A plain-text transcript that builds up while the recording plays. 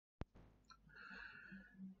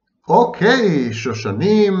Okay,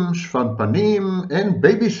 Shoshanim, Shvanpanim, and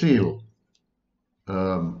Baby Seal.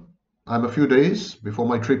 Um, I'm a few days before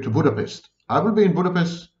my trip to Budapest. I will be in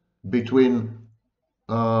Budapest between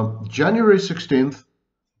January 16th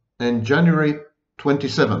and January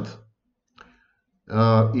 27th.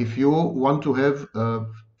 If you want to have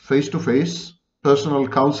face-to-face personal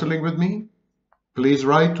counseling with me, please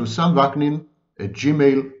write to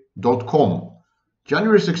samvaknin@gmail.com.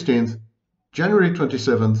 January 16th, January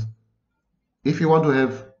 27th. If you want to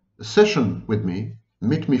have a session with me,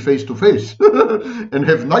 meet me face to face, and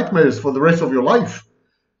have nightmares for the rest of your life,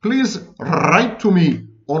 please write to me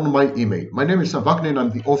on my email. My name is Savaknin.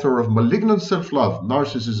 I'm the author of Malignant Self-Love,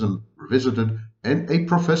 Narcissism Revisited, and a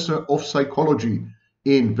professor of psychology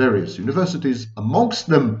in various universities, amongst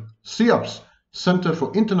them CIAPS, Center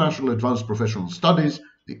for International Advanced Professional Studies,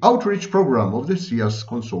 the outreach program of the CIAS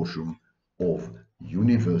Consortium of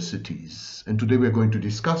Universities. And today we're going to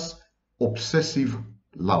discuss obsessive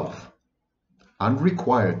love,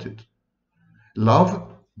 unrequited,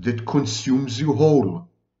 love that consumes you whole,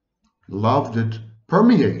 love that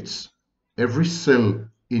permeates every cell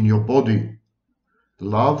in your body,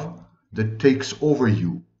 love that takes over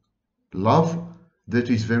you, love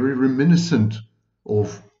that is very reminiscent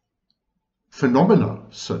of phenomena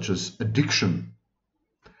such as addiction.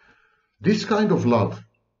 This kind of love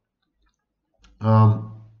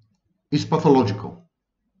is pathological.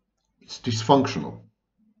 It's dysfunctional.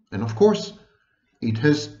 And of course, it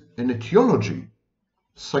has an etiology,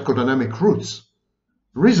 psychodynamic roots,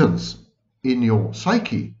 reasons in your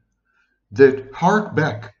psyche that hark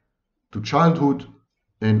back to childhood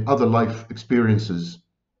and other life experiences,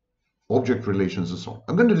 object relations, and so on.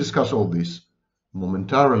 I'm going to discuss all this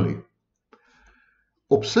momentarily.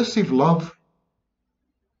 Obsessive love,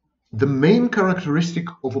 the main characteristic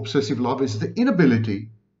of obsessive love is the inability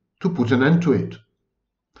to put an end to it.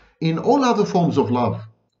 In all other forms of love,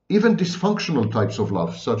 even dysfunctional types of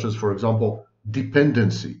love, such as, for example,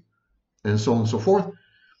 dependency, and so on and so forth,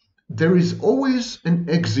 there is always an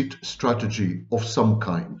exit strategy of some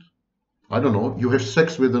kind. I don't know, you have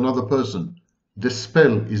sex with another person, the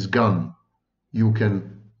spell is gone, you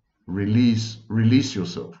can release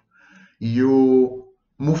yourself. You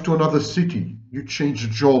move to another city, you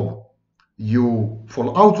change job, you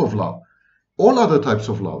fall out of love. All other types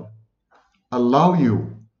of love allow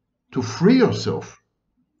you to free yourself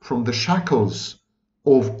from the shackles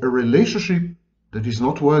of a relationship that is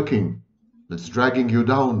not working, that's dragging you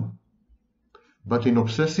down. But in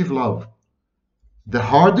obsessive love, the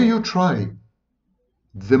harder you try,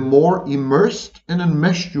 the more immersed and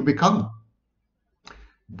enmeshed you become.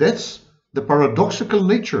 That's the paradoxical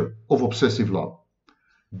nature of obsessive love.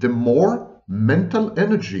 The more mental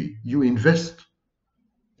energy you invest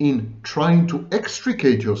in trying to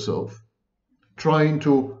extricate yourself, trying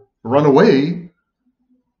to run away,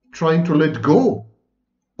 trying to let go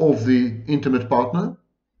of the intimate partner,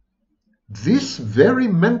 this very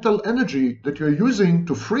mental energy that you're using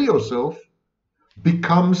to free yourself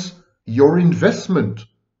becomes your investment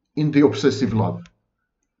in the obsessive love.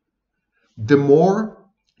 The more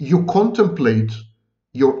you contemplate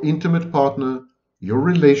your intimate partner, your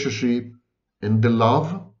relationship, and the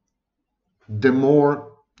love, the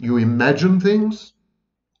more you imagine things,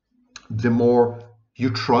 the more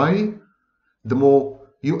you try, the more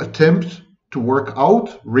you attempt to work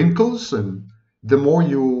out wrinkles, and the more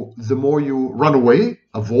you run away,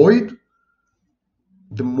 avoid,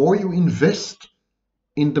 the more you invest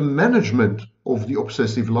in the management of the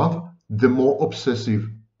obsessive love, the more obsessive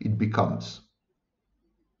it becomes.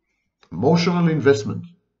 Emotional investment,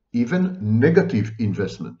 even negative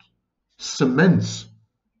investment, cements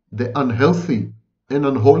the unhealthy and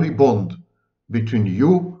unholy bond between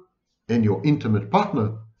you and your intimate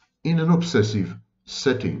partner in an obsessive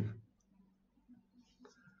setting.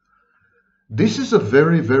 This is a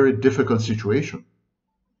very, very difficult situation.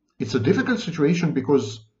 It's a difficult situation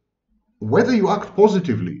because whether you act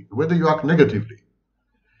positively, whether you act negatively,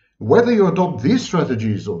 whether you adopt these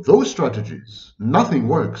strategies or those strategies, nothing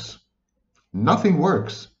works. Nothing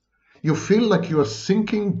works. You feel like you are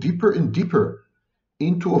sinking deeper and deeper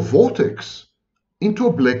into a vortex, into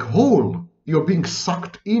a black hole. You're being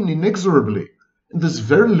sucked in inexorably. And there's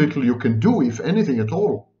very little you can do, if anything at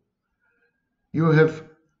all.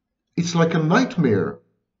 It's like a nightmare,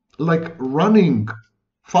 like running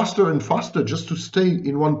faster and faster just to stay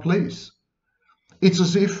in one place. It's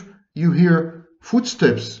as if you hear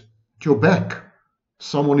footsteps at your back.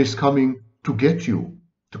 Someone is coming to get you,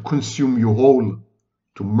 to consume you whole,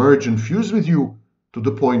 to merge and fuse with you to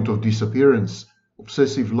the point of disappearance.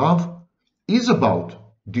 Obsessive love is about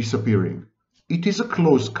disappearing. It is a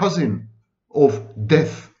close cousin of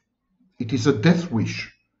death It is a death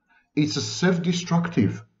wish. It's a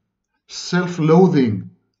self-destructive,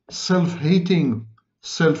 self-loathing, self-hating,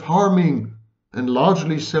 self-harming, and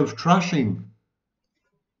largely self-trashing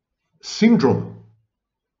syndrome.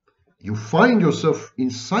 You find yourself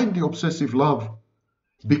inside the obsessive love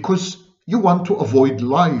because you want to avoid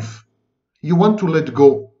life. You want to let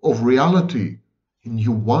go of reality. And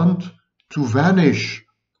you want to vanish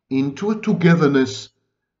into a togetherness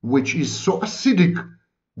which is so acidic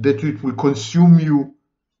that it will consume you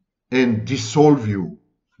and dissolve you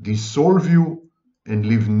and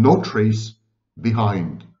leave no trace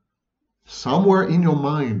behind. Somewhere in your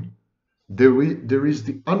mind, there is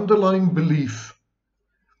the underlying belief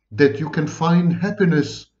that you can find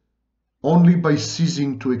happiness only by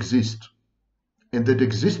ceasing to exist, and that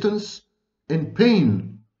existence and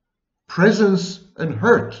pain, presence and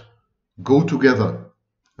hurt go together.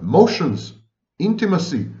 Emotions,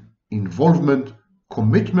 intimacy, involvement,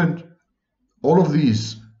 commitment, all of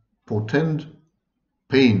these portend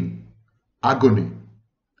pain, agony.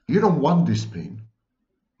 You don't want this pain.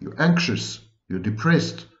 You're anxious, you're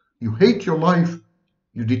depressed, you hate your life,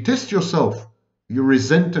 you detest yourself, you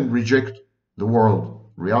resent and reject the world,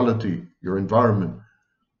 reality, your environment.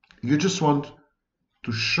 You just want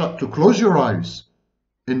to close your eyes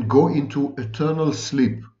and go into eternal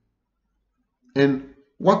sleep. And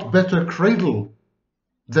what better cradle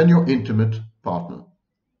than your intimate partner?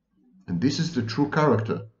 And this is the true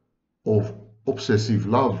character of obsessive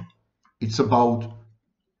love. It's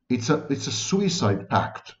a suicide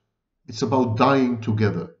pact. It's about dying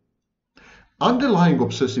together. Underlying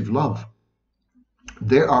obsessive love,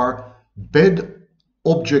 there are bad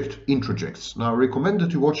object introjects. Now, I recommend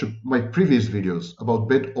that you watch my previous videos about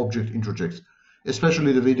bad object introjects,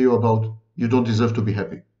 especially the video about you don't deserve to be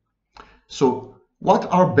happy. So, what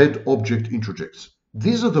are bad object introjects?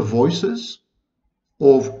 These are the voices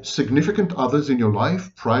of significant others in your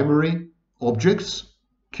life, primary objects,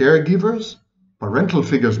 caregivers, parental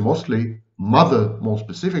figures mostly, mother more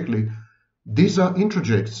specifically. These are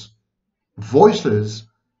introjects, voices,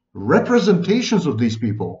 representations of these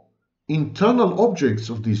people, internal objects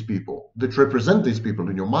of these people that represent these people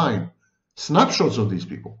in your mind, snapshots of these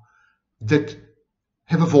people that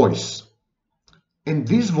have a voice. And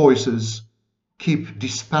these voices keep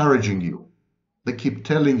disparaging you. They keep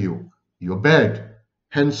telling you you're bad,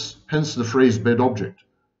 hence the phrase bad object.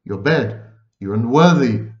 You're bad, you're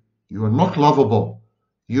unworthy, you are not lovable,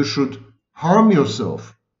 you should harm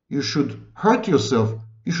yourself, you should hurt yourself,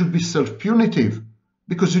 you should be self-punitive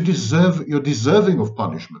because you're deserving of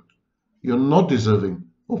punishment. You're not deserving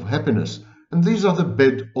of happiness. And these are the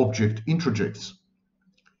bad object introjects.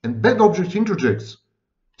 And bad object introjects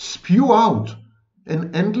spew out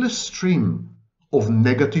an endless stream of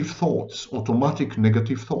negative thoughts, automatic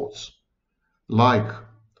negative thoughts, like,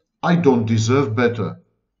 I don't deserve better,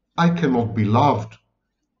 I cannot be loved,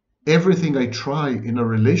 everything I try in a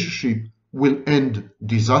relationship will end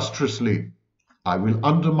disastrously, I will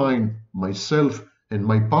undermine myself and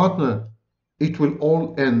my partner, it will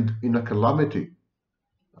all end in a calamity.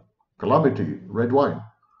 Calamity, red wine.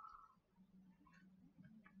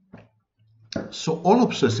 So all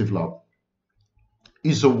obsessive love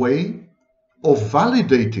is a way of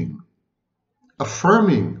validating,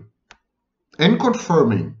 affirming, and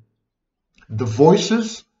confirming the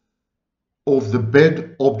voices of the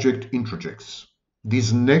bad object introjects,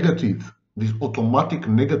 these automatic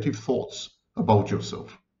negative thoughts about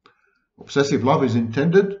yourself. Obsessive love is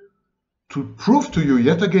intended to prove to you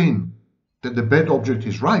yet again that the bad object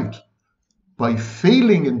is right by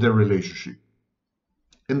failing in their relationship.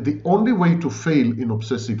 And the only way to fail in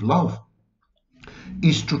obsessive love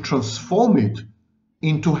is to transform it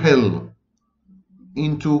into hell,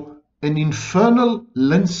 into an infernal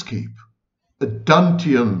landscape, a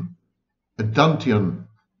Dantean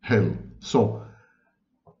hell. So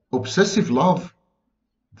obsessive love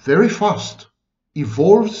very fast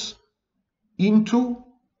evolves into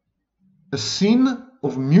a scene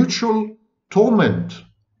of mutual torment,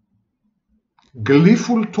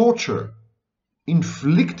 gleeful torture,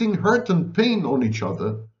 inflicting hurt and pain on each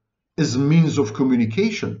other as means of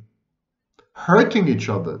communication, hurting each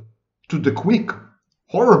other to the quick,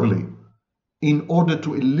 horribly, in order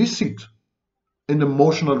to elicit an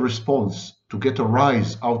emotional response, to get a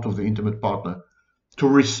rise out of the intimate partner, to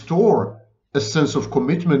restore a sense of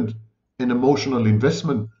commitment and emotional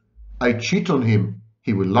investment. I cheat on him,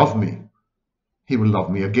 he will love me. He will love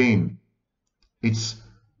me again. It's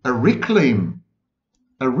a reclaim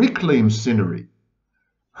scenery.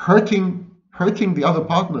 Hurting the other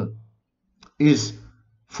partner is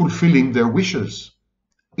fulfilling their wishes.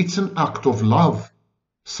 It's an act of love,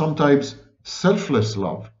 sometimes selfless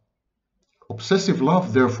love. Obsessive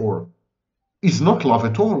love, therefore, is not love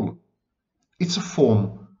at all. It's a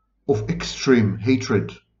form of extreme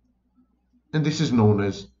hatred. And this is known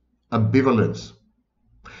as ambivalence.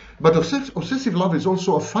 But obsessive love is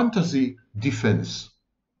also a fantasy defense.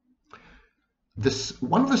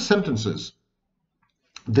 One of the sentences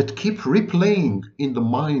that keep replaying in the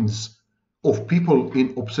minds of people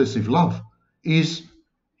in obsessive love is,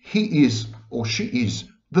 he is or she is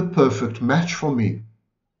the perfect match for me.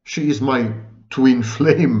 She is my twin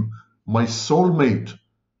flame, my soulmate.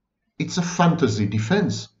 It's a fantasy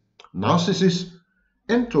defense. Narcissists,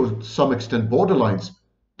 and to some extent borderlines,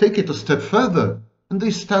 take it a step further and they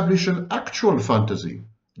establish an actual fantasy,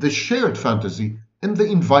 the shared fantasy, and they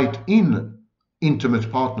invite in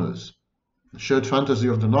intimate partners. The shared fantasy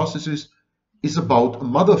of the narcissist is about a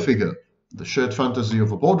mother figure. The shared fantasy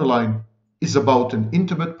of a borderline is about an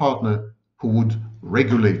intimate partner who would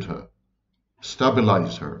regulate her,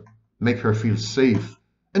 stabilize her, make her feel safe,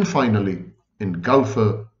 and finally engulf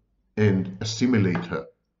her and assimilate her.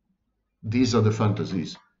 These are the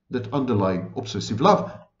fantasies that underlie obsessive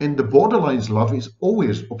love, and the borderline's love is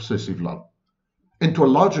always obsessive love. And to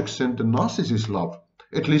a large extent, the narcissist's love,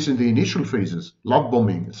 at least in the initial phases, love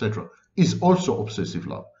bombing, etc., is also obsessive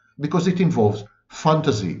love because it involves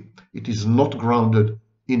fantasy. It is not grounded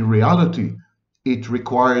in reality. It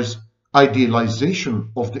requires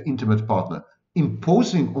idealization of the intimate partner,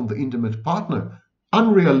 imposing on the intimate partner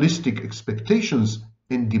unrealistic expectations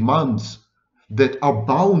and demands that are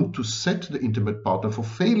bound to set the intimate partner for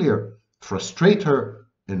failure, frustrate her,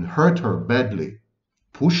 and hurt her badly,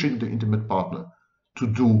 pushing the intimate partner to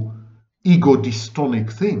do ego-dystonic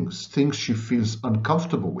things, things she feels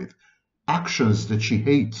uncomfortable with, actions that she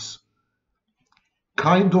hates,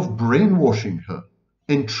 kind of brainwashing her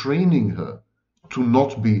and training her to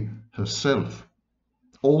not be herself.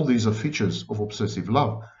 All these are features of obsessive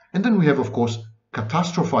love. And then we have, of course,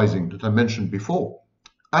 catastrophizing that I mentioned before.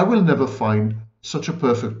 I will never find such a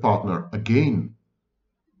perfect partner again.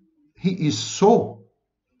 He is so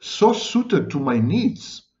suited to my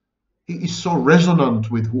needs. He is so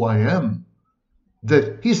resonant with who I am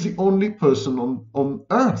that he's the only person on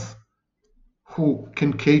earth who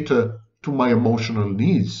can cater to my emotional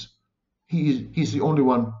needs. He's the only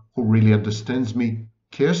one who really understands me,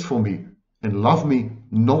 cares for me, and loves me.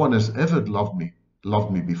 No one has ever loved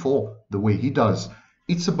me before the way he does.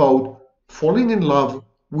 It's about falling in love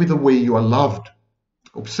with the way you are loved.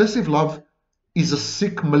 Obsessive love is a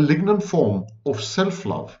sick, malignant form of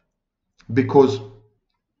self-love because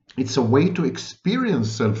it's a way to experience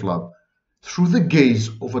self-love through the gaze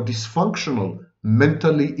of a dysfunctional,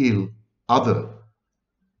 mentally ill other.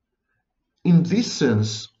 In this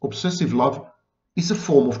sense, obsessive love is a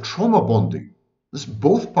form of trauma bonding, as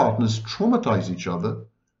both partners traumatize each other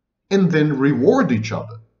and then reward each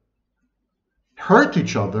other, hurt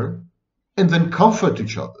each other and then comfort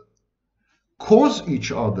each other, cause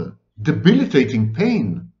each other debilitating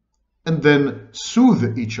pain and then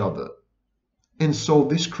soothe each other. And so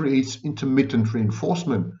this creates intermittent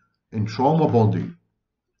reinforcement and trauma bonding.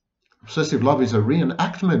 Obsessive love is a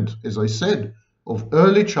reenactment, as I said, of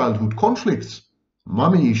early childhood conflicts,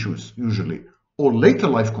 mommy issues usually, or later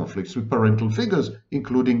life conflicts with parental figures,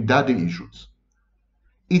 including daddy issues.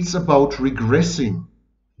 It's about regressing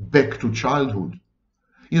back to childhood.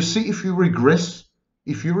 You see, if you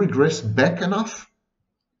regress back enough,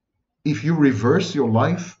 if you reverse your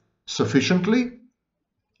life sufficiently,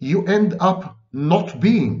 you end up not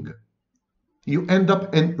being. You end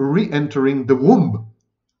up re-entering the womb.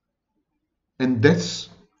 And that's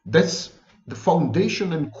the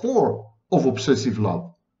foundation and core of obsessive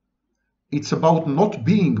love. It's about not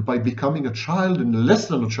being by becoming a child and less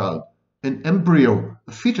than a child, an embryo,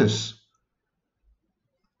 a fetus,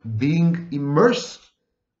 being immersed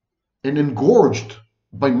and engorged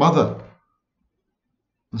by mother.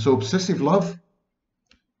 And so obsessive love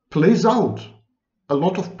plays out a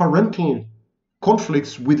lot of parental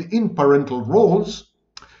conflicts within parental roles,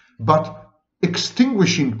 but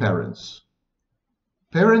extinguishing parents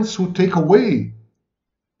who take away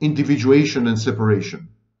individuation and separation,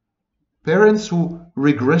 parents who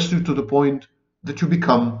regress you to the point that you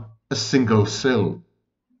become a single cell.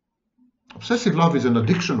 Obsessive love is an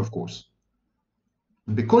addiction, of course.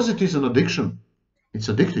 And because it is an addiction, it's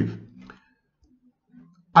addictive.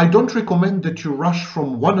 I don't recommend that you rush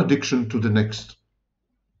from one addiction to the next.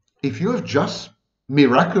 If you have just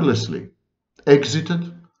miraculously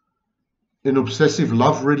exited an obsessive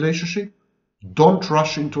love relationship, don't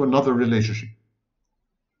rush into another relationship.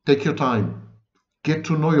 Take your time. Get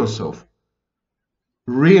to know yourself.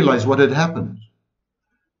 Realize what had happened.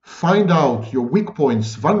 Find out your weak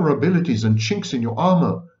points, vulnerabilities, and chinks in your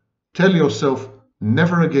armor, Tell yourself,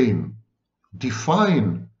 never again.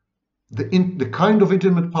 Define the kind of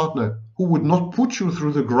intimate partner who would not put you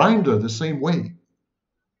through the grinder the same way.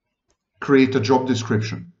 Create a job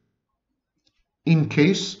description. In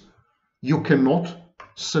case you cannot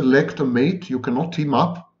select a mate, you cannot team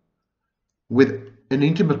up with an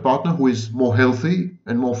intimate partner who is more healthy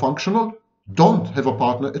and more functional, don't have a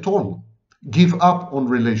partner at all. Give up on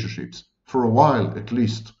relationships for a while at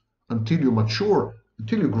least, until you mature,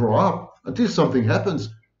 until you grow up, until something happens,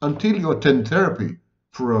 until you attend therapy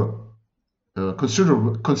for a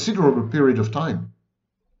considerable period of time.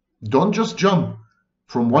 Don't just jump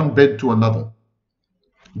from one bed to another.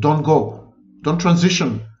 Don't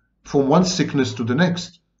transition from one sickness to the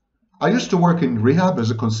next. I used to work in rehab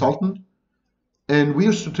as a consultant, and we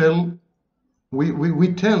used to tell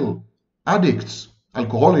addicts,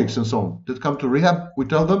 alcoholics and so on, that come to rehab, we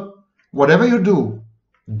tell them, whatever you do,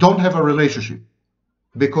 don't have a relationship,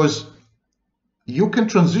 because you can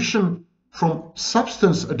transition from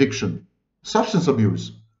substance addiction, substance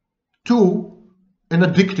abuse, to an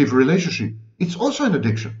addictive relationship. It's also an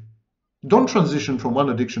addiction. Don't transition from one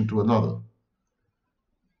addiction to another.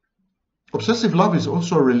 Obsessive love is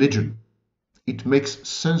also a religion. It makes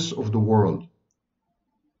sense of the world.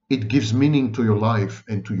 It gives meaning to your life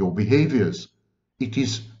and to your behaviors. It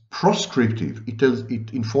is proscriptive.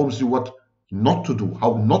 It informs you what not to do,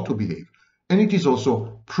 how not to behave. And it is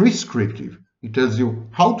also prescriptive. It tells you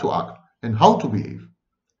how to act and how to behave.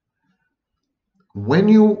 When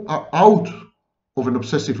you are out of an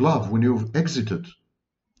obsessive love, when you've exited,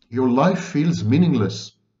 your life feels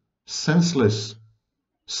meaningless, senseless,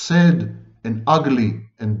 sad and ugly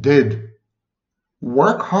and dead.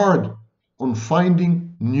 Work hard on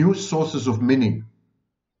finding new sources of meaning.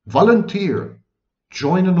 Volunteer,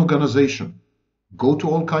 join an organization, go to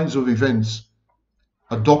all kinds of events,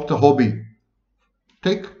 adopt a hobby,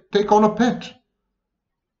 take on a pet,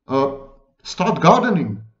 start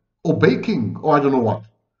gardening or baking or I don't know what.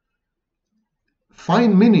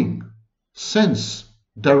 Find meaning, sense,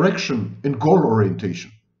 direction, and goal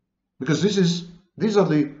orientation, because these are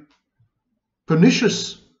the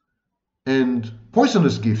pernicious and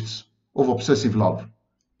poisonous gifts of obsessive love.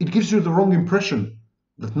 It gives you the wrong impression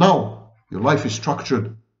that now your life is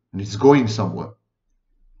structured and it's going somewhere.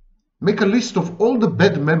 Make a list of all the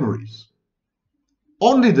bad memories,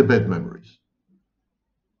 only the bad memories,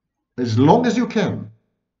 as long as you can,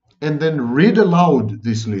 and then read aloud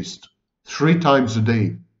this list 3 times a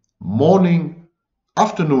day, morning,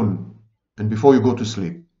 afternoon, and before you go to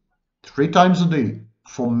sleep. 3 times a day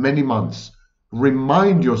for many months.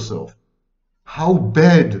 Remind yourself how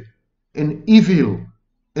bad and evil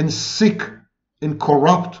and sick and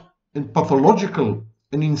corrupt and pathological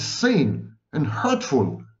and insane and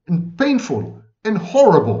hurtful and painful and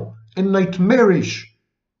horrible and nightmarish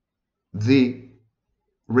the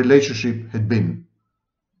relationship had been.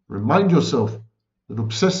 Remind yourself that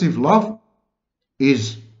obsessive love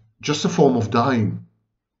is just a form of dying,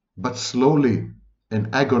 but slowly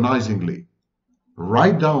and agonizingly.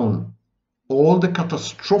 Write down all the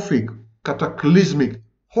catastrophic, cataclysmic,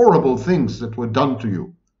 horrible things that were done to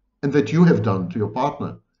you and that you have done to your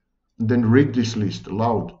partner. And then read this list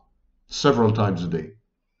aloud several times a day.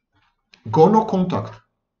 Go no contact.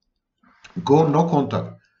 Go no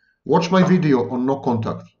contact. Watch my video on no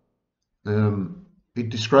contact. It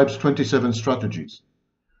describes 27 strategies.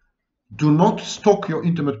 Do not stalk your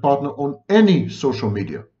intimate partner on any social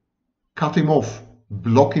media. Cut him off.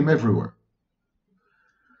 Block him everywhere.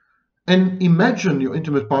 And imagine your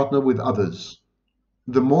intimate partner with others.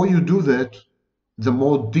 The more you do that, the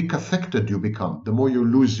more disaffected you become, the more you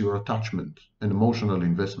lose your attachment and emotional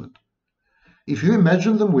investment. If you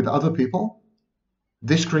imagine them with other people,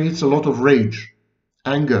 this creates a lot of rage,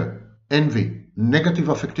 anger, envy, negative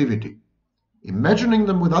affectivity. Imagining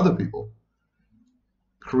them with other people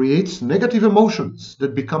creates negative emotions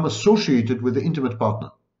that become associated with the intimate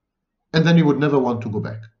partner, and then you would never want to go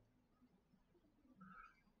back.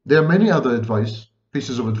 There are many other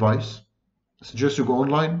pieces of advice. I suggest you go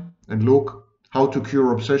online and look how to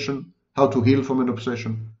cure obsession, how to heal from an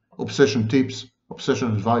obsession, obsession tips,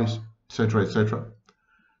 obsession advice, etc., etc.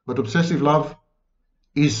 But obsessive love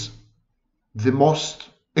is the most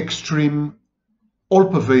extreme,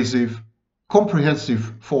 all-pervasive,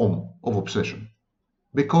 comprehensive form of obsession,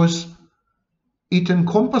 because it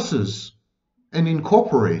encompasses and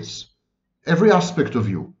incorporates every aspect of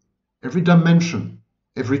you, every dimension,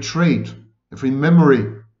 every trait, every memory,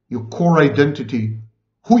 your core identity,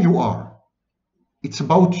 who you are. It's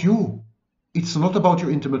about you. It's not about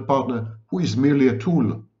your intimate partner, who is merely a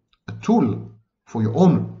tool for your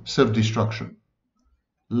own self-destruction.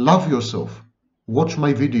 Love yourself. Watch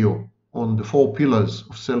my video on the 4 pillars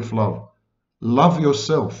of self-love. Love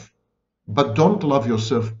yourself, but don't love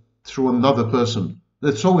yourself through another person.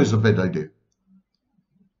 That's always a bad idea.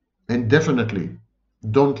 And definitely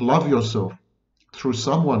don't love yourself through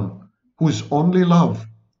someone whose only love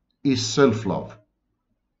is self-love.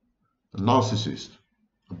 A narcissist,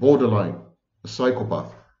 a borderline, a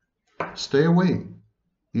psychopath. Stay away.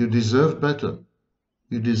 You deserve better.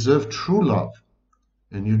 You deserve true love,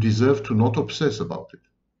 and you deserve to not obsess about it.